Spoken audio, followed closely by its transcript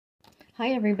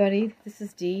Hi everybody, this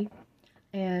is Dee,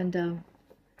 and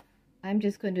I'm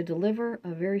just going to deliver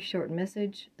a very short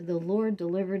message. The Lord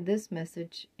delivered this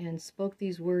message and spoke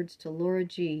these words to Laura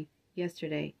G.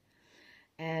 yesterday,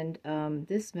 and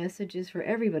this message is for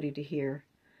everybody to hear.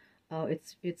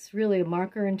 It's really a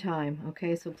marker in time,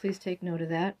 okay, so please take note of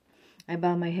that. I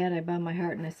bow my head, I bow my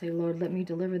heart, and I say, Lord, let me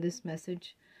deliver this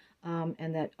message,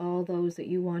 and that all those that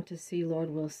you want to see, Lord,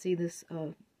 will see this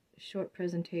short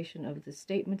presentation of the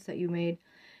statements that you made,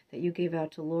 that you gave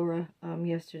out to Laura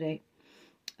yesterday.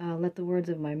 Let the words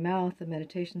of my mouth, the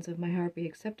meditations of my heart be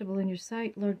acceptable in your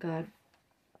sight, Lord God.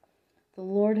 The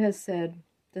Lord has said,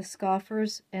 the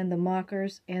scoffers and the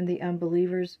mockers and the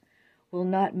unbelievers will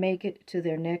not make it to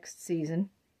their next season.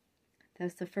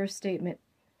 That's the first statement.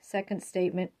 Second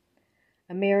statement,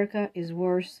 America is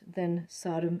worse than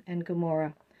Sodom and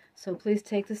Gomorrah. So please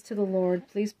take this to the Lord.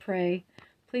 Please pray.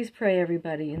 Please pray,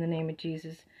 everybody, in the name of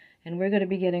Jesus. And we're going to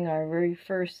be getting our very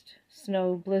first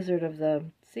snow blizzard of the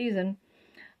season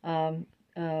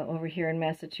over here in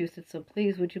Massachusetts. So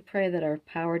please, would you pray that our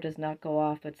power does not go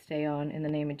off but stay on in the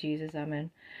name of Jesus. Amen.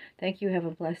 Thank you. Have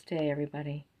a blessed day,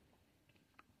 everybody.